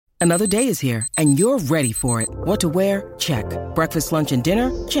Another day is here, and you're ready for it. What to wear? Check. Breakfast, lunch, and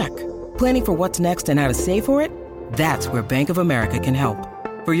dinner? Check. Planning for what's next and how to save for it? That's where Bank of America can help.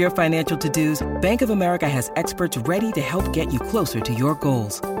 For your financial to-dos, Bank of America has experts ready to help get you closer to your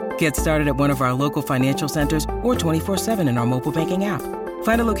goals. Get started at one of our local financial centers or 24/7 in our mobile banking app.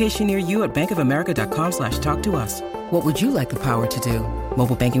 Find a location near you at bankofamerica.com/talktous. What would you like the power to do?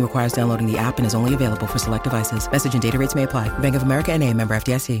 Mobile banking requires downloading the app and is only available for select devices. Message and data rates may apply. Bank of America N.A., member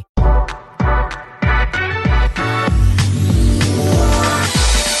FDIC.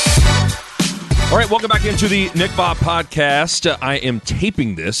 All right, welcome back into the Nick Bob podcast. I am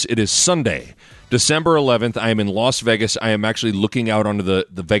taping this. It is Sunday, December 11th. I am in Las Vegas. I am actually looking out onto the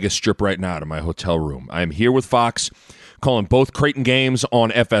Vegas Strip right now to my hotel room. I am here with Fox, calling both Creighton games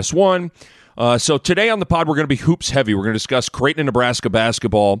on FS1. So today on the pod, we're going to be hoops heavy. We're going to discuss Creighton and Nebraska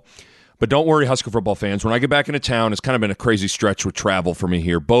basketball. But don't worry, Husker football fans. When I get back into town, it's kind of been a crazy stretch with travel for me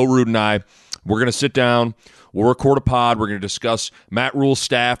here. Bo Ruud and I, we're going to sit down. We'll record a pod. We're going to discuss Matt Rhule's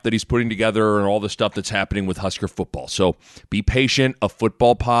staff that he's putting together and all the stuff that's happening with Husker football. So be patient. A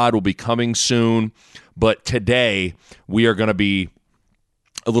football pod will be coming soon. But today, we are going to be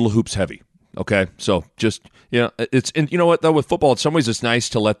a little hoops heavy. Okay? So just, it's, and you know what, though, with football, in some ways it's nice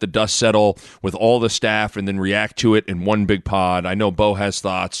to let the dust settle with all the staff and then react to it in one big pod. I know Bo has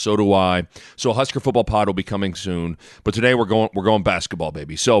thoughts. So do I. So a Husker football pod will be coming soon. But today, we're going basketball,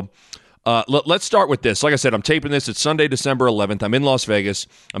 baby. So, let's start with this. Like I said, I'm taping this. It's Sunday, December 11th. I'm in Las Vegas.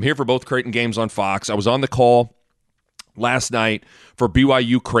 I'm here for both Creighton games on Fox. I was on the call last night for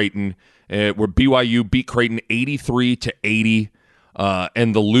BYU Creighton, where BYU beat Creighton 83-80,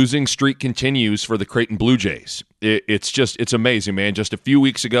 and the losing streak continues for the Creighton Blue Jays. It's amazing, man. Just a few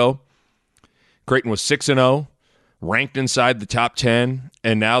weeks ago, Creighton was 6-0, ranked inside the top 10,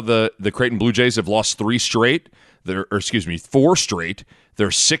 and now the Creighton Blue Jays have lost 4 straight. They're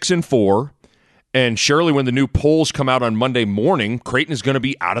 6-4, and surely when the new polls come out on Monday morning, Creighton is going to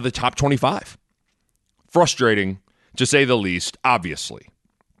be out of the top 25. Frustrating, to say the least, obviously.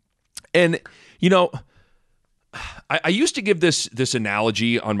 And, I used to give this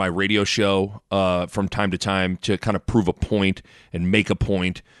analogy on my radio show from time to time to kind of prove a point and make a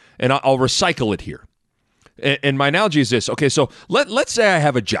point, and I'll recycle it here. And my analogy is this. Okay, so let's say I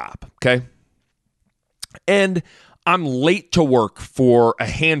have a job, okay? And I'm late to work for a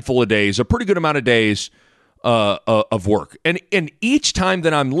handful of days, a pretty good amount of days of work. And each time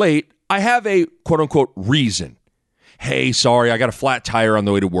that I'm late, I have a quote-unquote reason. Hey, sorry, I got a flat tire on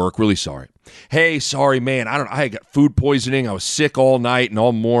the way to work. Really sorry. Hey, sorry, man, I got food poisoning. I was sick all night and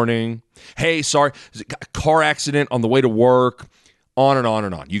all morning. Hey, sorry, got a car accident on the way to work. On and on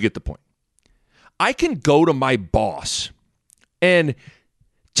and on. You get the point. I can go to my boss and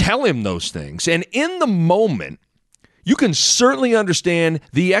tell him those things. And in the moment, you can certainly understand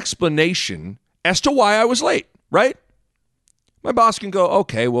the explanation as to why I was late, right? My boss can go,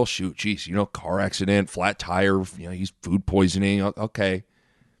 okay, well, shoot, geez, car accident, flat tire, he's food poisoning, okay.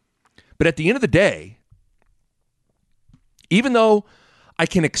 But at the end of the day, even though I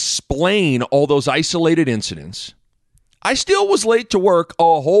can explain all those isolated incidents, I still was late to work a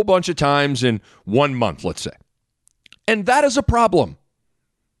whole bunch of times in 1 month, let's say. And that is a problem.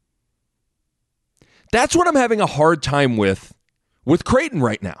 That's what I'm having a hard time with Creighton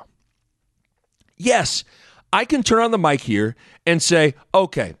right now. Yes, I can turn on the mic here and say,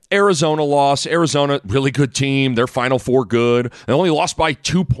 okay, Arizona lost. Arizona, really good team. Their Final Four good. They only lost by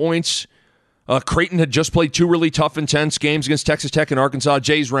 2 points. Creighton had just played 2 really tough, intense games against Texas Tech and Arkansas.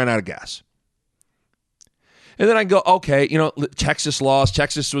 Jays ran out of gas. And then I go, okay, Texas lost.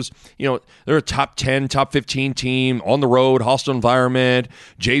 Texas was, they're a top 10, top 15 team on the road, hostile environment.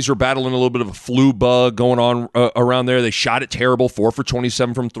 Jays were battling a little bit of a flu bug going on around there. They shot it terrible, 4 for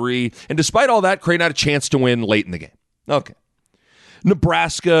 27 from 3. And despite all that, Creighton had a chance to win late in the game. Okay.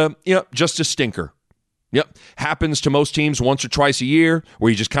 Nebraska, just a stinker. Yep. Happens to most teams once or twice a year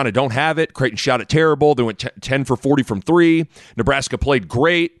where you just kind of don't have it. Creighton shot it terrible. They went 10 for 40 from 3. Nebraska played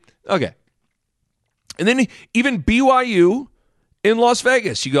great. Okay. And then even BYU in Las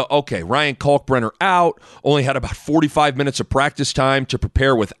Vegas, you go, okay, Ryan Kalkbrenner out, only had about 45 minutes of practice time to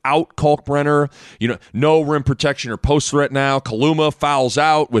prepare without Kalkbrenner. No rim protection or post threat now. Kaluma fouls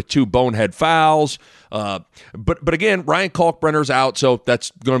out with 2 bonehead fouls. But again, Ryan Kalkbrenner's out, so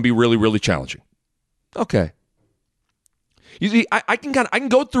that's going to be really, really challenging. Okay. You see, I can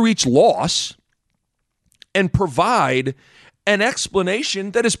go through each loss and provide an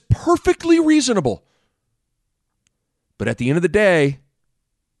explanation that is perfectly reasonable. But at the end of the day,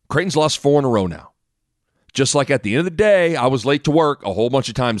 Creighton's lost 4 in a row now. Just like at the end of the day, I was late to work a whole bunch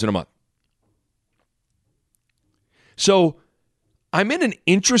of times in a month. So I'm in an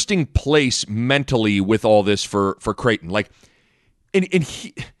interesting place mentally with all this for Creighton. Like,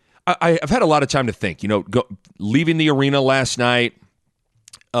 I've had a lot of time to think. Leaving the arena last night,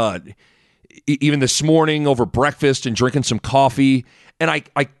 even this morning over breakfast and drinking some coffee, and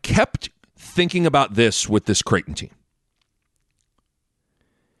I kept thinking about this with this Creighton team.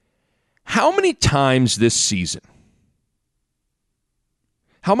 How many times this season?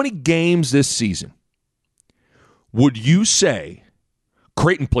 How many games this season would you say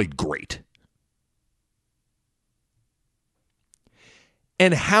Creighton played great?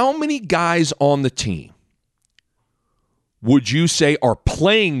 And how many guys on the team would you say are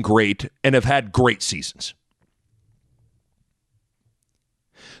playing great and have had great seasons?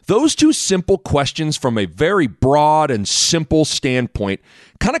 Those two simple questions from a very broad and simple standpoint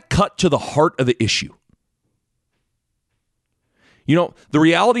kind of cut to the heart of the issue. The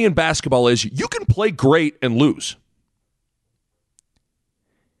reality in basketball is you can play great and lose.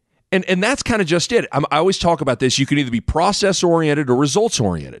 And that's kind of just it. I always talk about this. You can either be process-oriented or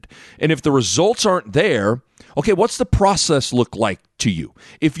results-oriented. And if the results aren't there, okay, what's the process look like to you?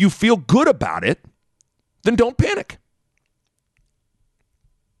 If you feel good about it, then don't panic.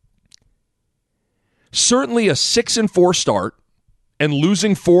 Certainly a 6-4 start and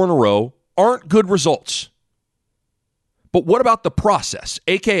losing 4 in a row aren't good results. But what about the process,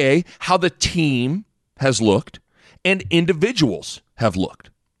 a.k.a. how the team has looked and individuals have looked?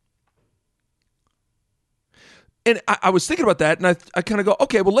 And I was thinking about that, and I kind of go,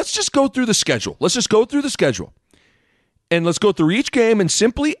 okay, well, let's just go through the schedule. Let's just go through the schedule. And let's go through each game and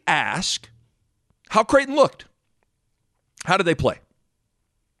simply ask how Creighton looked. How did they play?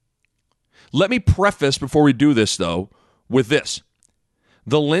 Let me preface before we do this, though, with this.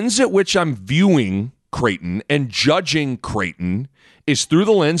 The lens at which I'm viewing Creighton and judging Creighton is through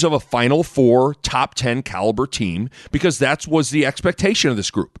the lens of a Final Four top 10 caliber team, because that was the expectation of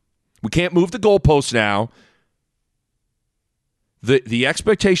this group. We can't move the goalposts now. The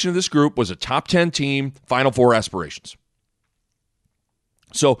expectation of this group was a top 10 team, Final Four aspirations.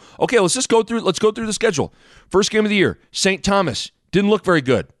 So, okay, let's go through the schedule. First game of the year, St. Thomas didn't look very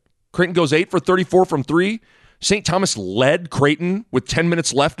good. Creighton goes 8 for 34 from 3. St. Thomas led Creighton with 10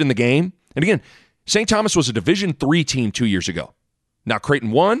 minutes left in the game. And again, St. Thomas was a Division III team 2 years ago. Now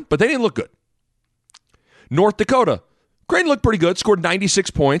Creighton won, but they didn't look good. North Dakota, Creighton looked pretty good, scored 96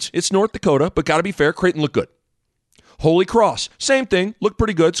 points. It's North Dakota, but got to be fair, Creighton looked good. Holy Cross, same thing, looked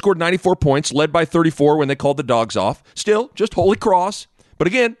pretty good, scored 94 points, led by 34 when they called the dogs off. Still, just Holy Cross, but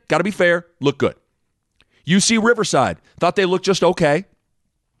again, got to be fair, looked good. UC Riverside, thought they looked just okay.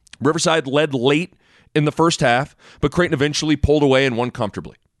 Riverside led late in the first half, but Creighton eventually pulled away and won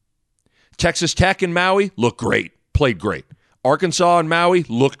comfortably. Texas Tech and Maui looked great, played great. Arkansas and Maui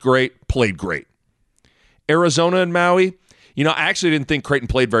looked great, played great. Arizona and Maui, I actually didn't think Creighton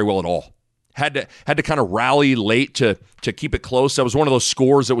played very well at all. Had to kind of rally late to keep it close. That was one of those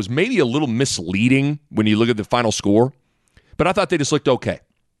scores that was maybe a little misleading when you look at the final score. But I thought they just looked okay.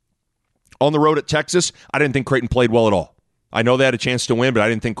 On the road at Texas, I didn't think Creighton played well at all. I know they had a chance to win, but I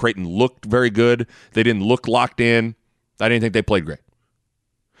didn't think Creighton looked very good. They didn't look locked in. I didn't think they played great.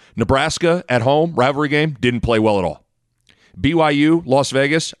 Nebraska at home, rivalry game, didn't play well at all. BYU, Las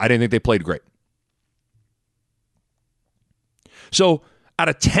Vegas, I didn't think they played great. So out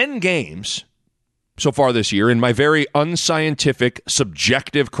of 10 games so far this year, in my very unscientific,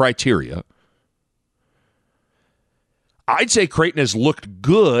 subjective criteria, I'd say Creighton has looked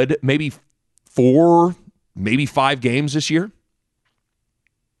good maybe 4, maybe 5 games this year.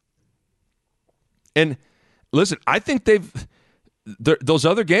 And listen, I think those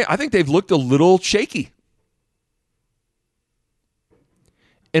other games, I think they've looked a little shaky.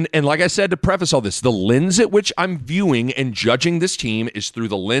 And like I said, to preface all this, the lens at which I'm viewing and judging this team is through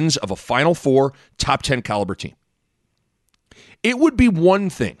the lens of a Final Four top 10 caliber team. It would be one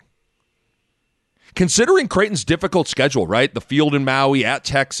thing, considering Creighton's difficult schedule, right? The field in Maui, at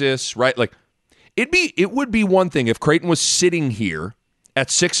Texas, right? Like, it would be one thing if Creighton was sitting here at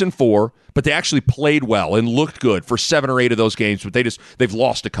 6-4, but they actually played well and looked good for 7 or 8 of those games, but they've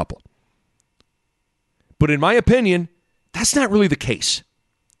lost a couple. But in my opinion, that's not really the case.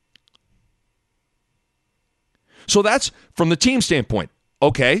 So that's from the team standpoint.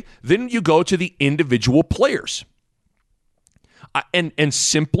 Okay, then you go to the individual players and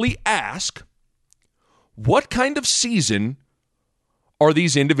simply ask, what kind of season are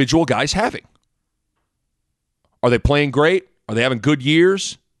these individual guys having? Are they playing great? Are they having good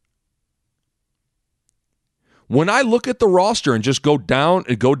years? When I look at the roster and just go down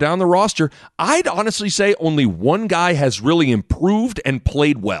the roster, I'd honestly say only one guy has really improved and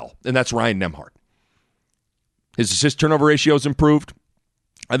played well, and that's Ryan Nembhard. His assist turnover ratio has improved.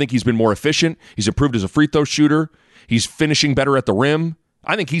 I think he's been more efficient. He's improved as a free throw shooter. He's finishing better at the rim.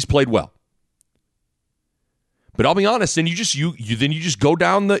 I think he's played well. But I'll be honest, then you just go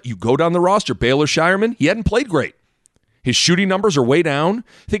down the roster. Baylor Shireman, he hadn't played great. His shooting numbers are way down.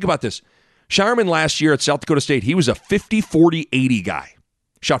 Think about this. Shireman last year at South Dakota State, he was a 50-40-80 guy.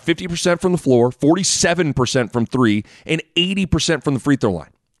 Shot 50% from the floor, 47% from three, and 80% from the free throw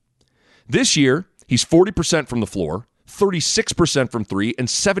line. This year, he's 40% from the floor, 36% from three, and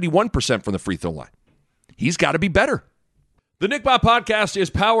 71% from the free throw line. He's got to be better. The Nick Bob Podcast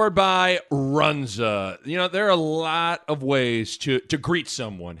is powered by Runza. You know, there are a lot of ways to greet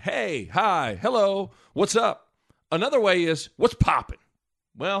someone. Hey, hi, hello, what's up? Another way is, what's poppin'?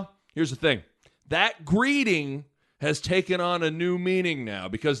 Well, here's the thing. That greeting has taken on a new meaning now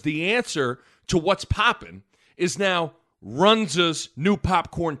because the answer to what's poppin' is now Runza's new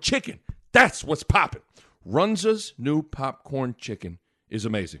popcorn chicken. That's what's poppin'. Runza's new popcorn chicken is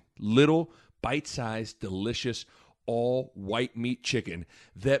amazing. Little, bite-sized, delicious, all white meat chicken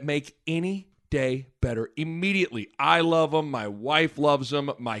that make any day better immediately. I love them. My wife loves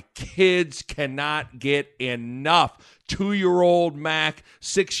them. My kids cannot get enough. 2-year-old Mac,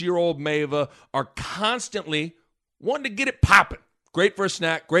 6-year-old Mava are constantly wanting to get it popping. Great for a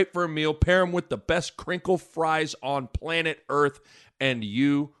snack, great for a meal. Pair them with the best crinkle fries on planet Earth, and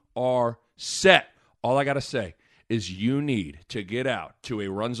you are set. All I got to say is you need to get out to a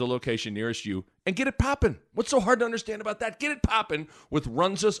Runza location nearest you and get it poppin'. What's so hard to understand about that? Get it poppin' with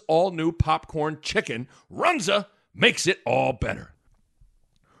Runza's all-new popcorn chicken. Runza makes it all better.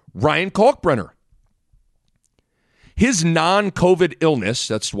 Ryan Kalkbrenner. His non-COVID illness,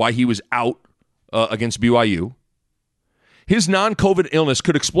 that's why he was out against BYU. His non-COVID illness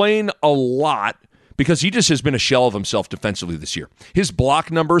could explain a lot because he just has been a shell of himself defensively this year. His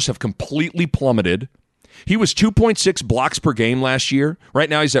block numbers have completely plummeted. He was 2.6 blocks per game last year. Right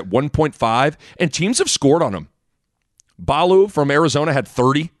now he's at 1.5, and teams have scored on him. Balu from Arizona had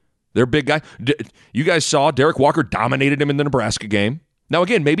 30. They're a big guy. You guys saw Derek Walker dominated him in the Nebraska game. Now,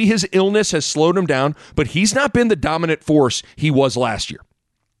 again, maybe his illness has slowed him down, but he's not been the dominant force he was last year.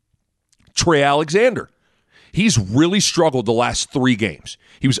 Trey Alexander. He's really struggled the last 3 games.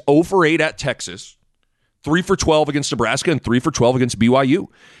 He was 0 for 8 at Texas, 3 for 12 against Nebraska, and 3 for 12 against BYU.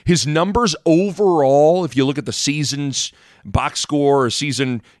 His numbers overall, if you look at the season's box score or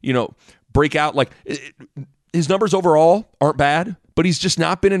season, breakout, his numbers overall aren't bad, but he's just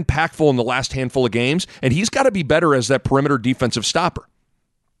not been impactful in the last handful of games, and he's got to be better as that perimeter defensive stopper.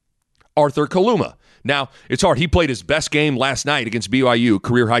 Arthur Kaluma. Now, it's hard. He played his best game last night against BYU,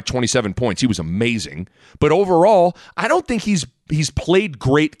 career-high 27 points. He was amazing. But overall, I don't think he's played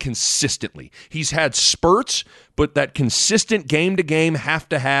great consistently. He's had spurts, but that consistent game-to-game,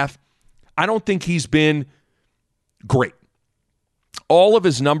 half-to-half, I don't think he's been great. All of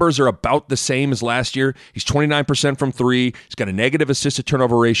his numbers are about the same as last year. He's 29% from three. He's got a negative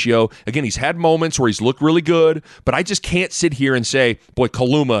assist-to-turnover ratio. Again, he's had moments where he's looked really good, but I just can't sit here and say, boy,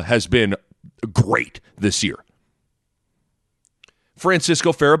 Kaluma has been great this year.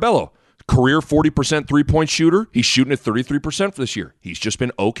 Francisco Farabello, career 40% three-point shooter. He's shooting at 33% for this year. He's just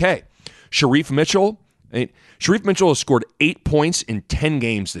been okay. Sharif Mitchell has scored 8 points in 10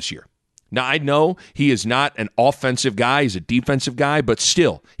 games this year. Now, I know he is not an offensive guy. He's a defensive guy, but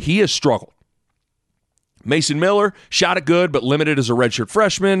still, he has struggled. Mason Miller, shot it good, but limited as a redshirt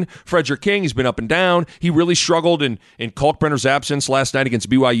freshman. Frederick King, he's been up and down. He really struggled in Kalkbrenner's absence last night against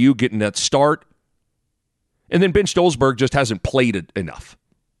BYU, getting that start. And then Ben Stolzberg just hasn't played it enough.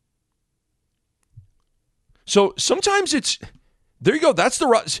 So sometimes there you go,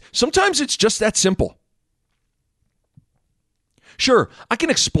 sometimes it's just that simple. Sure, I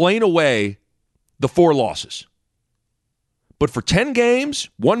can explain away the 4 losses. But for 10 games,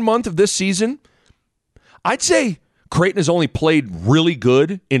 1 month of this season, I'd say Creighton has only played really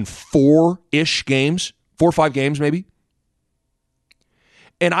good in 4-ish games, 4 or 5 games maybe.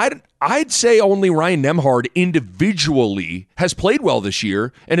 And I'd say only Ryan Nembhard individually has played well this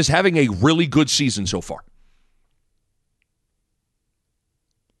year and is having a really good season so far.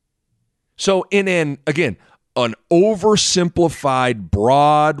 So in an oversimplified,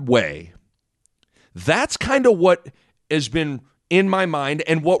 broad way, that's kind of what has been in my mind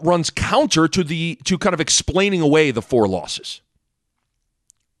and what runs counter to kind of explaining away the 4 losses.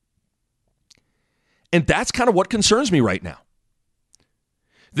 And that's kind of what concerns me right now.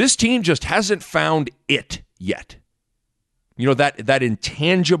 This team just hasn't found it yet. That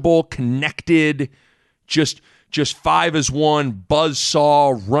intangible, connected, just 5 as 1,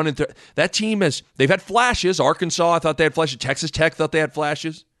 buzzsaw, running through. That team they've had flashes. Arkansas, I thought they had flashes. Texas Tech thought they had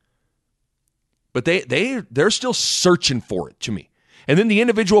flashes. But they're still searching for it to me. And then the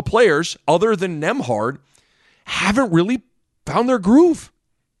individual players, other than Nembhard, haven't really found their groove.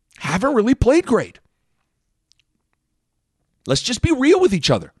 Haven't really played great. Let's just be real with each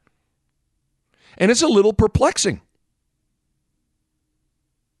other. And it's a little perplexing.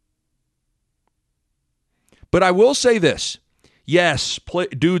 But I will say this. Yes,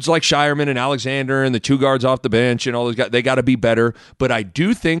 dudes like Shireman and Alexander and the two guards off the bench and all those guys, they got to be better. But I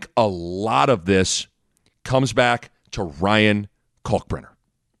do think a lot of this comes back to Ryan Kalkbrenner.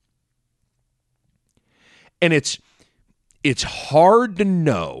 And it's hard to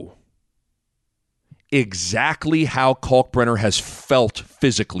know exactly how Kalkbrenner has felt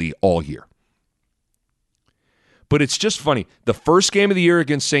physically all year. But it's just funny. The first game of the year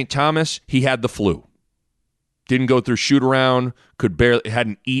against St. Thomas, he had the flu. Didn't go through shoot around,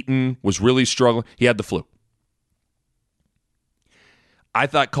 hadn't eaten, was really struggling. He had the flu. I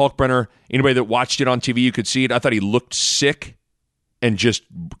thought Kalkbrenner, anybody that watched it on TV, you could see it. I thought he looked sick and just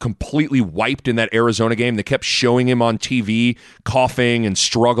completely wiped in that Arizona game. They kept showing him on TV, coughing and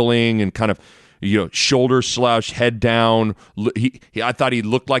struggling and kind of, shoulder slouched, head down. I thought he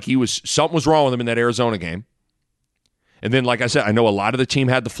looked like something was wrong with him in that Arizona game. And then, like I said, I know a lot of the team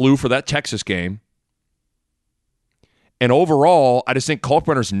had the flu for that Texas game. And overall, I just think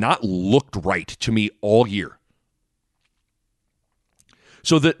Kalkbrenner's not looked right to me all year.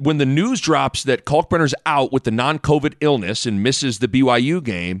 So that when the news drops that Kalkbrenner's out with the non-COVID illness and misses the BYU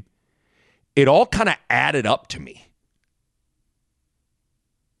game, it all kind of added up to me.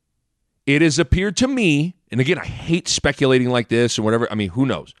 It has appeared to me, and again, I hate speculating like this and whatever. I mean, who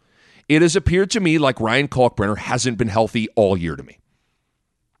knows? It has appeared to me like Ryan Kalkbrenner hasn't been healthy all year to me.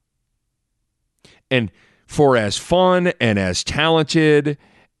 And for as fun and as talented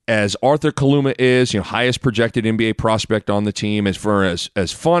as Arthur Kaluma is, highest projected NBA prospect on the team, as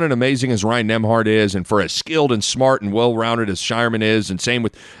fun and amazing as Ryan Nembhard is, and for as skilled and smart and well-rounded as Shireman is, and same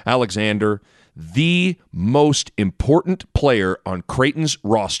with Alexander, the most important player on Creighton's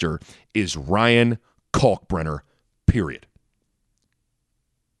roster is Ryan Kalkbrenner, period.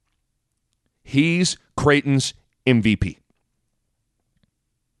 He's Creighton's MVP.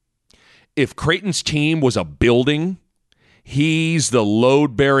 If Creighton's team was a building, he's the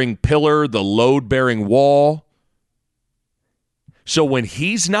load-bearing pillar, the load-bearing wall. So when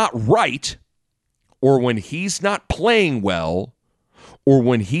he's not right, or when he's not playing well, or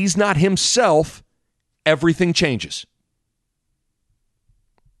when he's not himself, everything changes.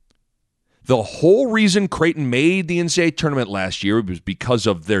 The whole reason Creighton made the NCAA tournament last year was because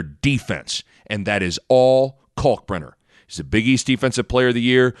of their defense, and that is all Kalkbrenner. He's the Big East Defensive Player of the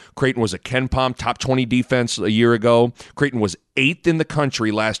Year. Creighton was a Ken Pom top 20 defense a year ago. Creighton was 8th in the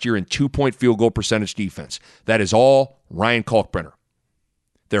country last year in two-point field goal percentage defense. That is all Ryan Kalkbrenner.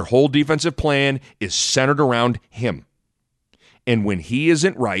 Their whole defensive plan is centered around him. And when he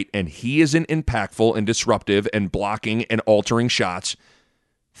isn't right and he isn't impactful and disruptive and blocking and altering shots,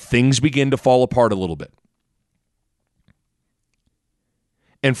 things begin to fall apart a little bit.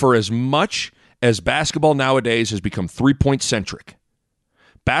 And for as much as basketball nowadays has become three-point centric,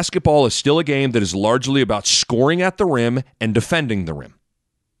 basketball is still a game that is largely about scoring at the rim and defending the rim.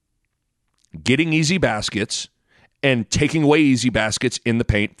 Getting easy baskets and taking away easy baskets in the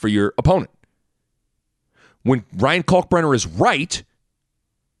paint for your opponent. When Ryan Kalkbrenner is right,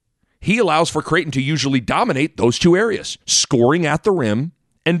 he allows for Creighton to usually dominate those two areas, scoring at the rim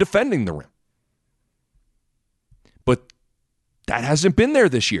and defending the rim. But that hasn't been there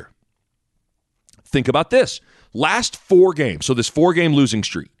this year. Think about this. Last 4 games, so this 4-game losing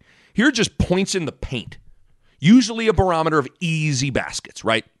streak, here are just points in the paint. Usually a barometer of easy baskets,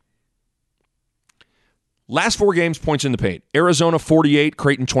 right? Last 4 games, points in the paint. Arizona 48,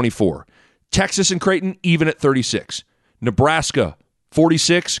 Creighton 24. Texas and Creighton even at 36. Nebraska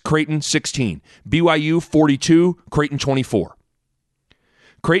 46, Creighton 16. BYU 42, Creighton 24.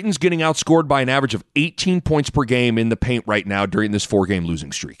 Creighton's getting outscored by an average of 18 points per game in the paint right now during this 4-game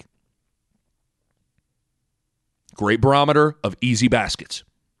losing streak. Great barometer of easy baskets.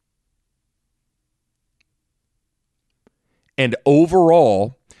 And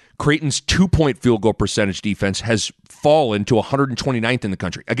overall, Creighton's 2-point field goal percentage defense has fallen to 129th in the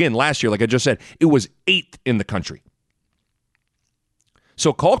country. Again, last year, like I just said, it was 8th in the country.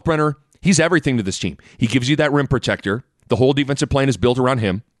 So Kalkbrenner, he's everything to this team. He gives you that rim protector. The whole defensive plan is built around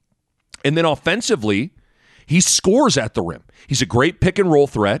him. And then offensively, he scores at the rim. He's a great pick and roll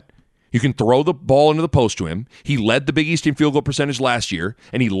threat. You can throw the ball into the post to him. He led the Big East in field goal percentage last year,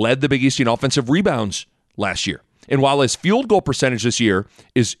 and he led the Big East in offensive rebounds last year. And while his field goal percentage this year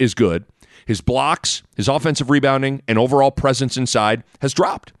is good, his blocks, his offensive rebounding, and overall presence inside has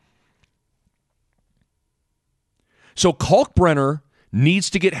dropped. So Kalkbrenner needs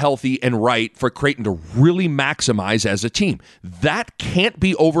to get healthy and right for Creighton to really maximize as a team. That can't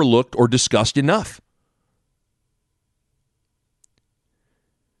be overlooked or discussed enough.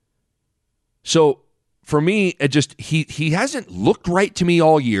 So for me, it just he hasn't looked right to me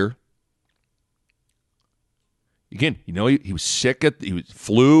all year. Again, he was sick he was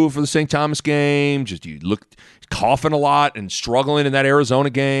flu for the St. Thomas game. Just he looked coughing a lot and struggling in that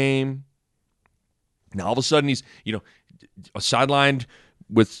Arizona game. Now all of a sudden he's sidelined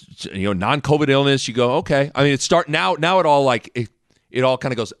with non-COVID illness. You go, okay. I mean, it's now it all it all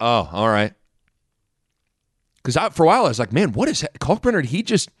kind of goes, oh, all right. Because for a while I was like, man, what is Kalkbrenner?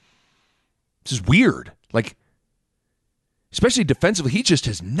 This is weird. Like, especially defensively, he just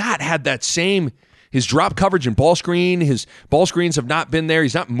has not had that same. His drop coverage and ball screen, his ball screens have not been there.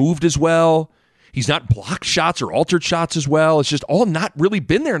 He's not moved as well. He's not blocked shots or altered shots as well. It's just all not really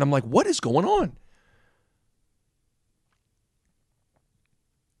been there. And I'm like, what is going on?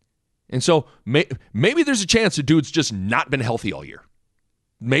 And so maybe there's a chance the dude's just not been healthy all year.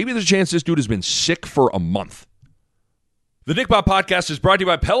 Maybe there's a chance this dude has been sick for a month. The Nick Bob Podcast is brought to you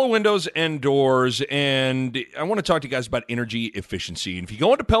by Pella Windows and Doors, and I want to talk to you guys about energy efficiency. And if you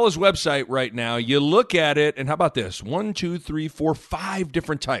go into Pella's website right now, you look at it, and how about this? 1, 2, 3, 4, 5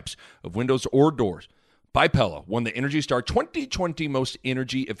 different types of windows or doors by Pella won the Energy Star 2020 Most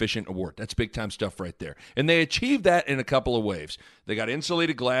Energy Efficient Award. That's big-time stuff right there. And they achieved that in a couple of ways. They got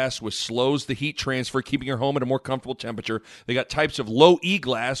insulated glass, which slows the heat transfer, keeping your home at a more comfortable temperature. They got types of low-E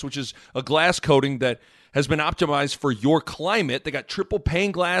glass, which is a glass coating that has been optimized for your climate. They got triple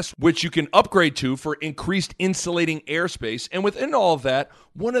pane glass, which you can upgrade to for increased insulating airspace. And within all of that,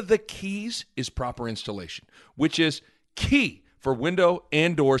 one of the keys is proper installation, which is key for window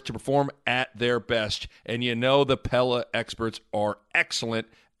and doors to perform at their best. And the Pella experts are excellent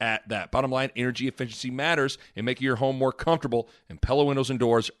at that. Bottom line, energy efficiency matters in making your home more comfortable, and Pella windows and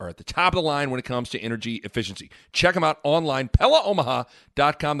doors are at the top of the line when it comes to energy efficiency. Check them out online,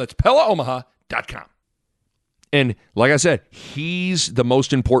 PellaOmaha.com. That's PellaOmaha.com. And like I said, he's the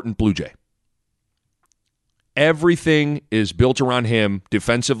most important Blue Jay. Everything is built around him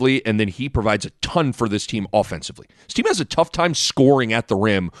defensively, and then he provides a ton for this team offensively. This team has a tough time scoring at the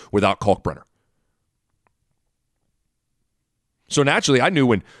rim without Kalkbrenner. So naturally, I knew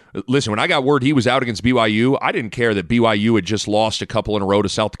when I got word he was out against BYU, I didn't care that BYU had just lost a couple in a row to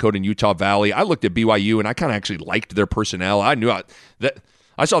South Dakota and Utah Valley. I looked at BYU, and I kind of actually liked their personnel. I knew that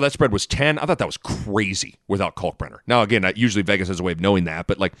I saw that spread was 10. I thought that was crazy without Kalkbrenner. Now, again, usually Vegas has a way of knowing that,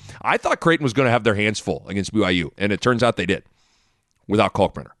 but I thought Creighton was going to have their hands full against BYU, and it turns out they did without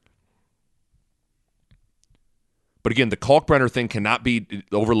Kalkbrenner. But again, the Kalkbrenner thing cannot be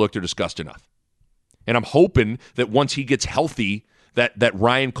overlooked or discussed enough. And I'm hoping that once he gets healthy, that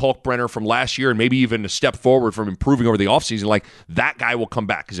Ryan Kalkbrenner from last year and maybe even a step forward from improving over the offseason, that guy will come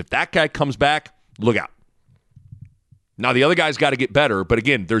back. Because if that guy comes back, look out. Now, the other guy's got to get better, but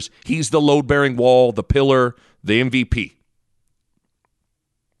again, he's the load-bearing wall, the pillar, the MVP.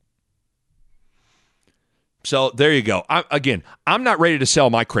 So there you go. I'm not ready to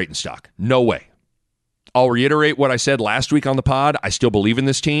sell my Creighton stock. No way. I'll reiterate what I said last week on the pod. I still believe in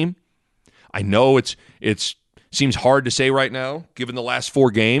this team. I know it seems hard to say right now, given the last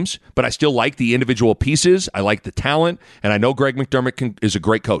 4 games, but I still like the individual pieces. I like the talent, and I know Greg McDermott is a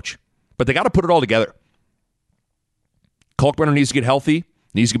great coach. But they got to put it all together. Kalkbrenner needs to get healthy,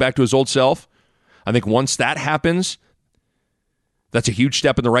 needs to get back to his old self. I think once that happens, that's a huge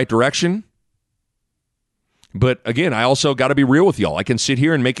step in the right direction. But again, I also got to be real with y'all. I can sit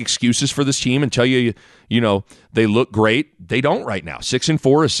here and make excuses for this team and tell you, they look great. They don't right now.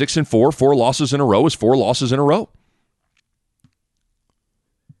 6-4 is 6-4. 4 losses in a row is 4 losses in a row.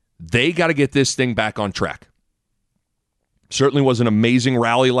 They got to get this thing back on track. Certainly was an amazing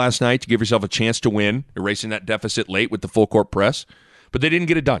rally last night to give yourself a chance to win, erasing that deficit late with the full court press. But they didn't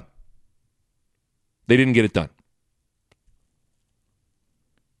get it done. They didn't get it done.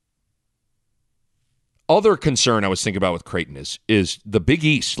 Other concern I was thinking about with Creighton is the Big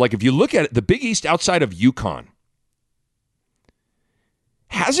East. If you look at it, the Big East outside of UConn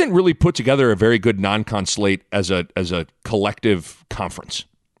hasn't really put together a very good non-con slate as a collective conference.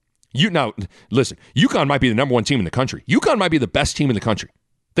 Now, listen, UConn might be the number 1 team in the country. UConn might be the best team in the country.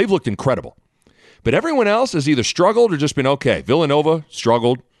 They've looked incredible. But everyone else has either struggled or just been okay. Villanova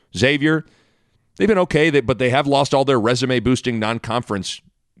struggled. Xavier, they've been okay, but they have lost all their resume-boosting non-conference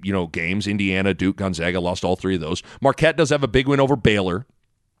games. Indiana, Duke, Gonzaga lost all 3 of those. Marquette does have a big win over Baylor.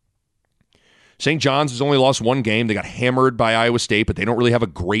 St. John's has only lost 1 game. They got hammered by Iowa State, but they don't really have a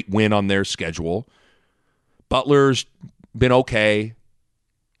great win on their schedule. Butler's been okay.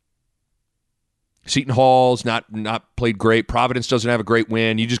 Seton Hall's not played great. Providence doesn't have a great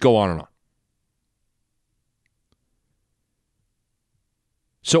win. You just go on and on.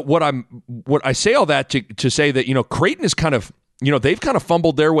 So what I say all that to say that, Creighton is kind of, they've kind of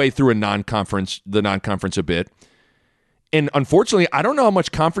fumbled their way through the non-conference a bit. And unfortunately, I don't know how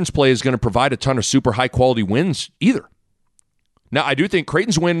much conference play is going to provide a ton of super high-quality wins either. Now, I do think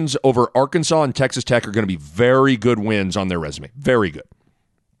Creighton's wins over Arkansas and Texas Tech are going to be very good wins on their resume. Very good.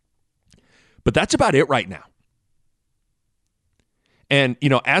 But that's about it right now. And,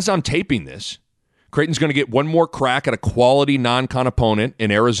 as I'm taping this, Creighton's going to get one more crack at a quality non-con opponent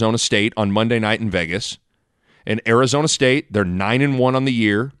in Arizona State on Monday night in Vegas. And Arizona State, they're 9-1 on the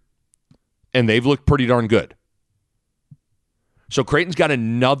year, and they've looked pretty darn good. So Creighton's got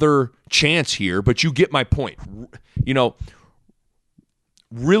another chance here, but you get my point.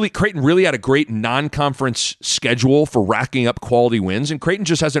 Creighton really had a great non-conference schedule for racking up quality wins, and Creighton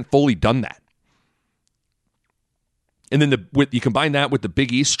just hasn't fully done that. And then you combine that with the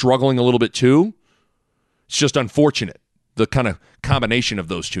Big East struggling a little bit too. It's just unfortunate, the kind of combination of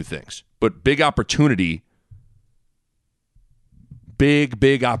those two things. But big opportunity,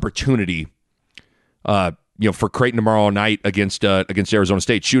 big opportunity, for Creighton tomorrow night against Arizona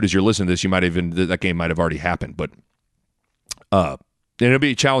State. Shoot, as you're listening to this, that game might have already happened. But it'll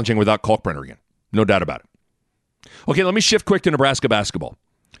be challenging without Kalkbrenner again, no doubt about it. Okay, let me shift quick to Nebraska basketball.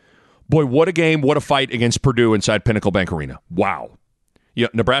 Boy, what a game, what a fight against Purdue inside Pinnacle Bank Arena. Wow.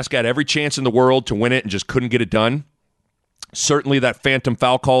 Nebraska had every chance in the world to win it and just couldn't get it done. Certainly that phantom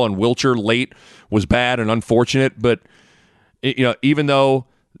foul call on Wilcher late was bad and unfortunate, but even though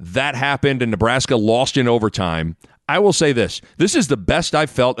that happened and Nebraska lost in overtime, I will say this. This is the best I've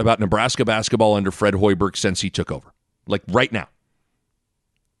felt about Nebraska basketball under Fred Hoiberg since he took over. Like right now.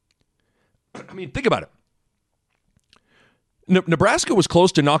 I mean, think about it. Nebraska was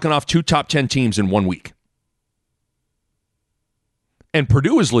close to knocking off 2 top 10 teams in 1 week. And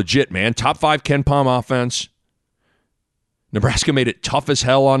Purdue is legit, man. Top 5 Ken Pom offense. Nebraska made it tough as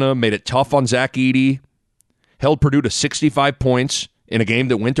hell on them, made it tough on Zach Edey. Held Purdue to 65 points in a game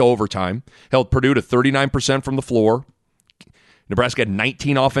that went to overtime. Held Purdue to 39% from the floor. Nebraska had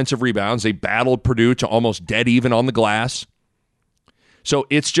 19 offensive rebounds. They battled Purdue to almost dead even on the glass. So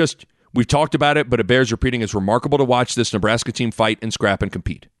it's just, we've talked about it, but it bears repeating. It's remarkable to watch this Nebraska team fight and scrap and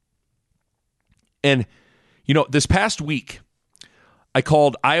compete. And, this past week, I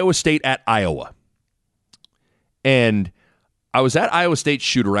called Iowa State at Iowa. And I was at Iowa State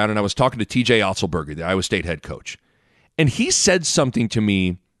shoot-around, and I was talking to TJ Otzelberger, the Iowa State head coach. And he said something to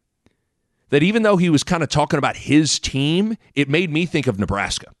me that even though he was kind of talking about his team, it made me think of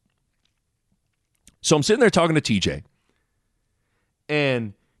Nebraska. So I'm sitting there talking to TJ,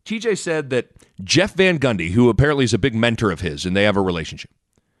 and TJ said that Jeff Van Gundy, who apparently is a big mentor of his, and they have a relationship.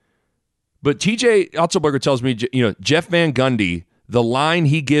 But TJ Otzelberger tells me, Jeff Van Gundy, the line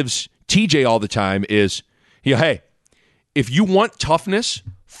he gives TJ all the time is, hey, if you want toughness,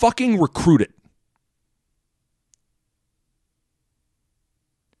 fucking recruit it.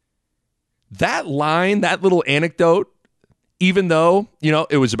 That line, that little anecdote, even though,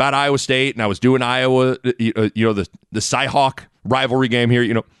 it was about Iowa State and I was doing Iowa, the Cy-Hawk rivalry game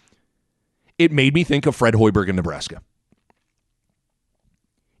here, it made me think of Fred Hoiberg in Nebraska.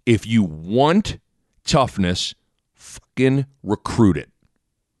 If you want toughness, fucking recruit it.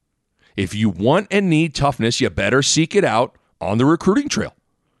 If you want and need toughness, you better seek it out on the recruiting trail.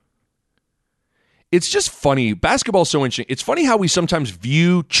 It's just funny. Basketball is so interesting. It's funny how we sometimes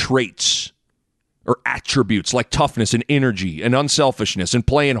view traits or attributes like toughness and energy and unselfishness and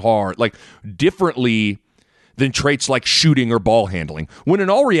playing hard like differently than traits like shooting or ball handling, when in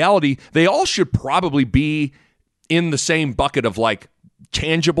all reality, they all should probably be in the same bucket of like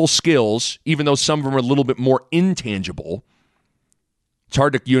tangible skills, even though some of them are a little bit more intangible. It's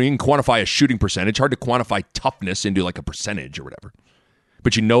hard to, you can quantify a shooting percentage, hard to quantify toughness into like a percentage or whatever.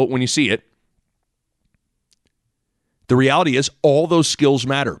 But you know it when you see it. The reality is all those skills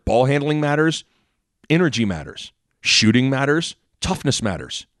matter. Ball handling matters, energy matters, shooting matters, toughness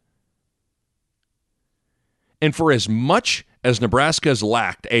matters. And for as much as Nebraska has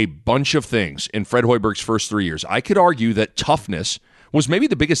lacked a bunch of things in Fred Hoiberg's first 3 years, I could argue that toughness was maybe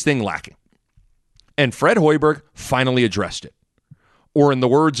the biggest thing lacking. And Fred Hoiberg finally addressed it. Or in the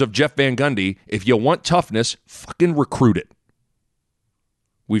words of Jeff Van Gundy, if you want toughness, fucking recruit it.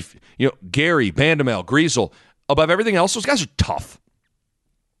 Gary, Bandamel, Griesel, above everything else, those guys are tough.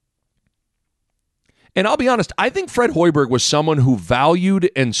 And I'll be honest, I think Fred Hoiberg was someone who valued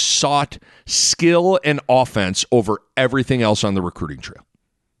and sought skill and offense over everything else on the recruiting trail.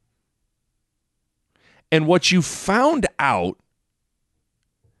 And what you found out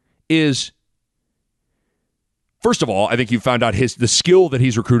is First of all, I think you found out the skill that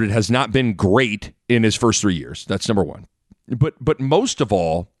he's recruited has not been great in his first 3 years. That's number one. But most of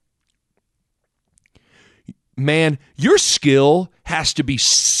all, man, your skill has to be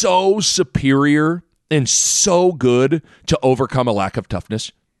so superior and so good to overcome a lack of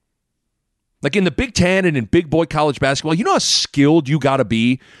toughness. Like in the Big Ten and in big boy college basketball, you know how skilled you got to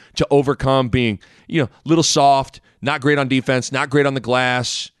be to overcome being, little soft, not great on defense, not great on the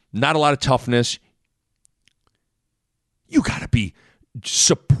glass, not a lot of toughness. You got to be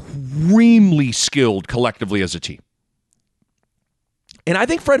supremely skilled collectively as a team. And I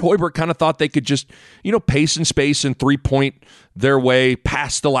think Fred Hoiberg kind of thought they could just, pace and space and three-point their way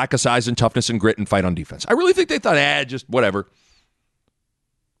past the lack of size and toughness and grit and fight on defense. I really think they thought, just whatever.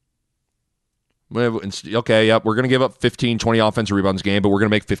 Okay, yep, we're going to give up 15, 20 offensive rebounds a game, but we're going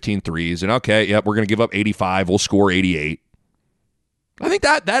to make 15 threes. And okay, yep, we're going to give up 85. We'll score 88. I think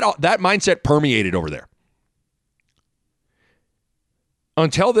that mindset permeated over there.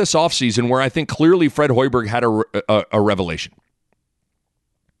 Until this offseason, where I think clearly Fred Hoiberg had a revelation.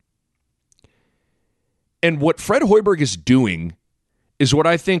 And what Fred Hoiberg is doing is what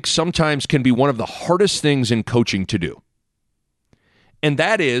I think sometimes can be one of the hardest things in coaching to do. And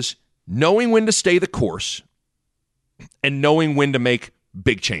that is knowing when to stay the course and knowing when to make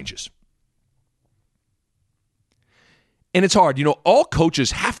big changes. And it's hard. All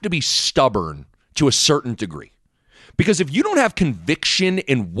coaches have to be stubborn to a certain degree. Because if you don't have conviction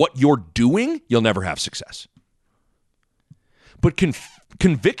in what you're doing, you'll never have success. But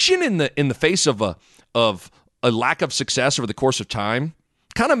conviction in the face of a lack of success over the course of time,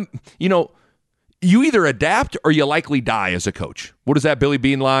 kind of, you either adapt or you likely die as a coach. What is that Billy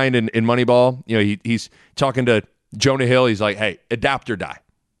Beane line in Moneyball? He's talking to Jonah Hill. He's like, hey, adapt or die.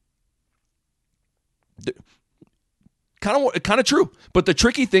 Kind of true. But the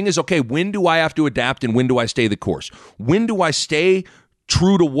tricky thing is, okay, when do I have to adapt and when do I stay the course? When do I stay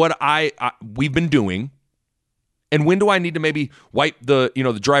true to what we've been doing? And when do I need to maybe wipe the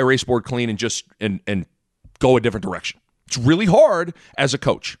dry erase board clean and just and go a different direction? It's really hard as a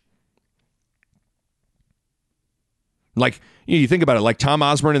coach. Like, you think about it, like Tom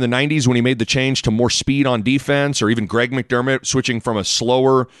Osborne in the 90s when he made the change to more speed on defense, or even Greg McDermott switching from a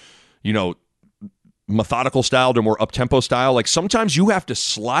slower, methodical style to more up-tempo style. Like, sometimes you have to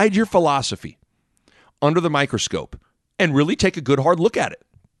slide your philosophy under the microscope and really take a good hard look at it.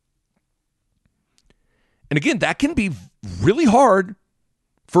 And again, that can be really hard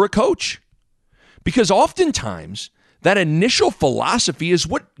for a coach, because oftentimes that initial philosophy is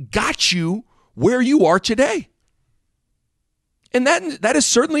what got you where you are today. And that is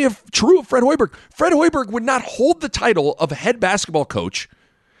certainly true of Fred Hoiberg. Fred Hoiberg would not hold the title of head basketball coach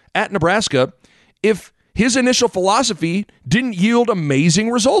at Nebraska if his initial philosophy didn't yield amazing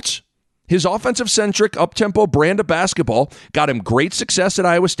results. His offensive-centric, up-tempo brand of basketball got him great success at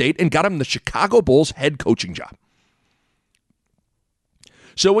Iowa State and got him the Chicago Bulls head coaching job.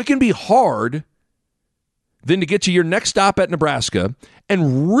 So it can be hard then to get to your next stop at Nebraska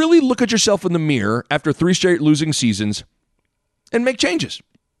and really look at yourself in the mirror after 3 straight losing seasons and make changes.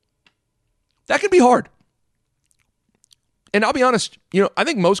 That can be hard. And I'll be honest, I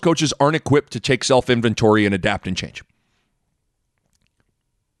think most coaches aren't equipped to take self-inventory and adapt and change.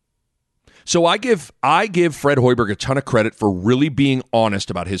 So I give Fred Hoiberg a ton of credit for really being honest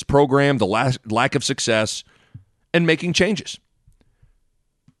about his program, the lack of success, and making changes.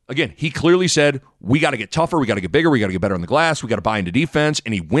 Again, he clearly said, we got to get tougher, we got to get bigger, we got to get better on the glass, we got to buy into defense,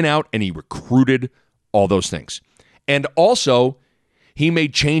 and he went out and he recruited all those things. And also, he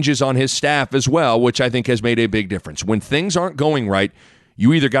made changes on his staff as well, which I think has made a big difference. When things aren't going right,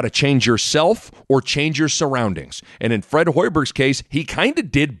 you either got to change yourself or change your surroundings. And in Fred Hoiberg's case, he kind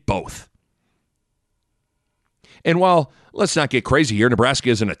of did both. And while, let's not get crazy here, Nebraska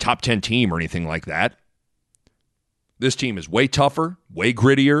isn't a top 10 team or anything like that. This team is way tougher, way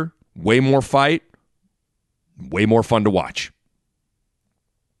grittier, way more fight, way more fun to watch.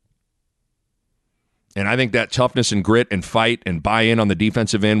 And I think that toughness and grit and fight and buy-in on the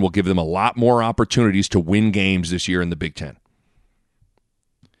defensive end will give them a lot more opportunities to win games this year in the Big Ten.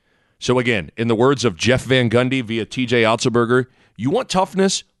 So again, in the words of Jeff Van Gundy via TJ Otzelberger, you want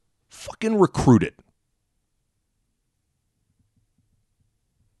toughness? Fucking recruit it.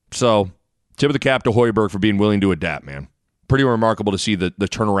 So, tip of the cap to Hoiberg for being willing to adapt, man. Pretty remarkable to see the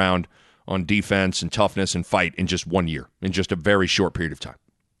turnaround on defense and toughness and fight in just 1 year, in just a very short period of time.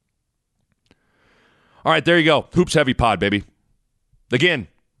 All right, there you go. Hoops Heavy Pod, baby. Again,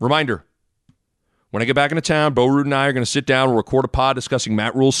 reminder, when I get back into town, Bo Ruud and I are going to sit down and record a pod discussing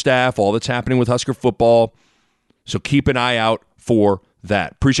Matt Rhule's staff, all that's happening with Husker football. So keep an eye out for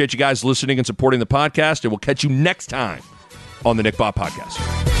that. Appreciate you guys listening and supporting the podcast, and we'll catch you next time on the Nick Bahe Podcast.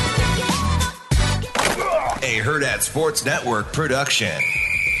 A Hurrdat Sports Network production.